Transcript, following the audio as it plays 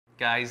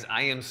Guys,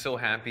 I am so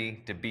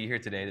happy to be here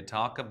today to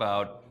talk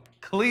about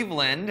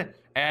Cleveland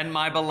and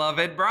my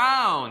beloved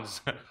Browns.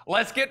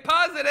 Let's get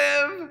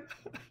positive.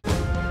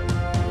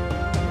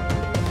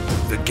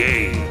 The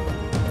game,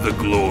 the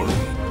glory,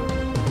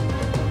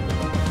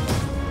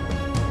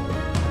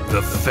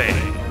 the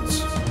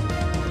fans,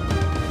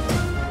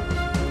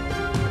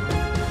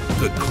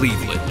 the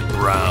Cleveland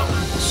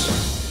Browns.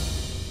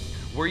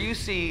 Where you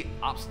see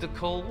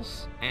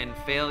obstacles and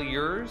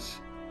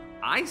failures,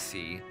 I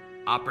see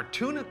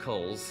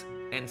opportunicals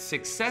and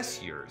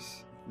success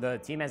years. The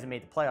team hasn't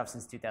made the playoffs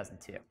since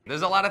 2002.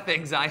 There's a lot of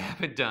things I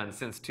haven't done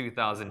since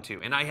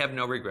 2002, and I have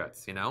no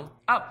regrets, you know?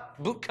 Oh,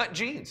 bootcut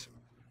jeans.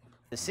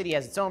 The city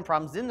has its own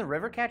problems. Didn't the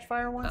river catch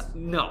fire once?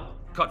 No,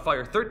 caught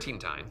fire 13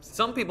 times.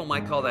 Some people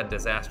might call that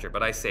disaster,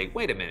 but I say,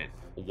 wait a minute,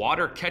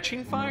 water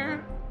catching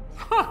fire?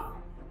 Huh.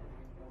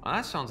 Well,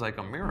 that sounds like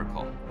a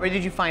miracle. Where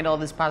did you find all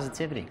this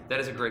positivity? That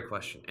is a great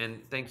question, and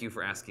thank you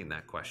for asking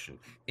that question.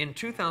 In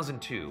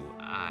 2002,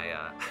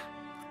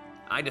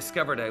 I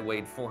discovered I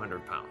weighed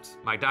 400 pounds.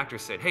 My doctor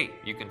said, hey,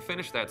 you can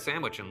finish that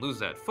sandwich and lose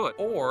that foot,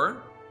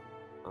 or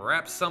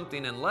wrap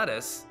something in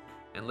lettuce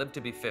and live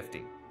to be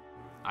 50.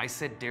 I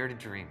said, dare to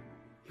dream.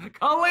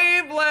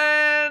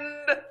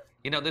 Cleveland!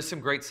 You know, there's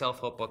some great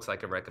self-help books I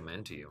could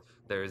recommend to you.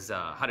 There's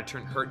How to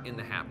Turn Hurt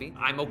into Happy.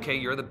 I'm Okay,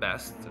 You're the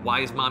Best.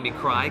 Why Is Mommy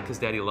Cry? Because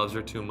Daddy Loves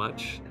Her Too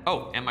Much.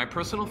 Oh, and my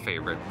personal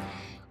favorite,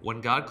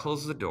 When God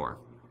Closes the Door,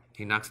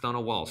 He Knocks Down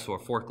a Wall so a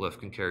forklift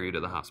can carry you to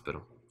the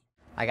hospital.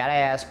 I gotta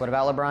ask, what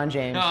about LeBron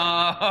James?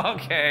 Oh,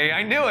 okay,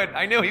 I knew it.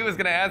 I knew he was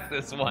gonna ask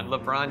this one,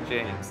 LeBron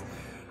James.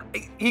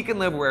 He can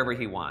live wherever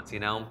he wants, you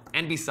know?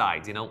 And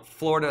besides, you know,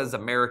 Florida is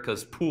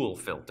America's pool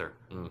filter.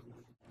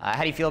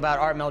 How do you feel about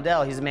Art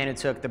Meldell? He's the man who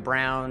took the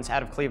Browns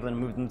out of Cleveland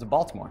and moved them to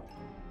Baltimore.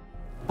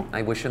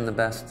 I wish him the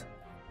best.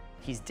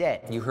 He's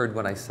dead. You heard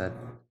what I said.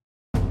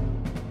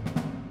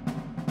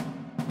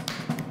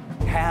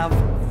 Have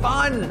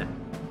fun.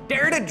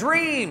 Dare to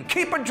dream.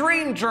 Keep a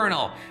dream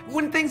journal.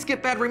 When things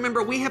get bad,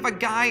 remember we have a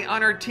guy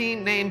on our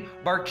team named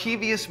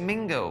Barkevius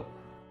Mingo.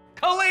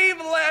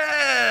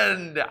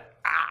 Cleveland!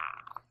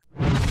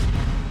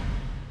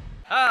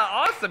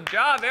 Awesome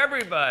job,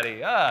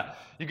 everybody.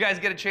 You guys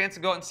get a chance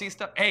to go out and see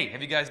stuff? Hey,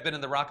 have you guys been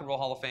in the Rock and Roll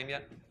Hall of Fame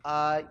yet?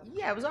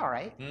 Yeah, it was all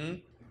right.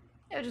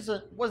 Yeah, it just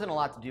wasn't a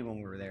lot to do when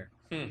we were there.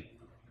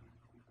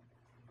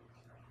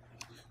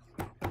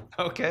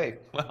 Okay,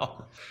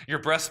 well, your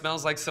breath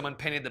smells like someone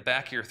painted the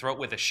back of your throat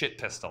with a shit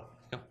pistol.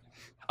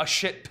 A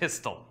shit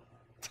pistol.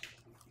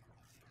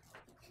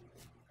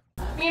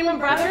 Me and my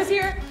brother's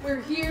here,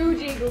 we're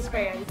huge Eagles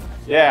fans.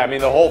 Yeah, I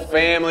mean, the whole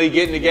family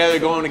getting together,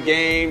 going to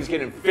games,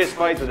 getting in fist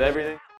fights with everything.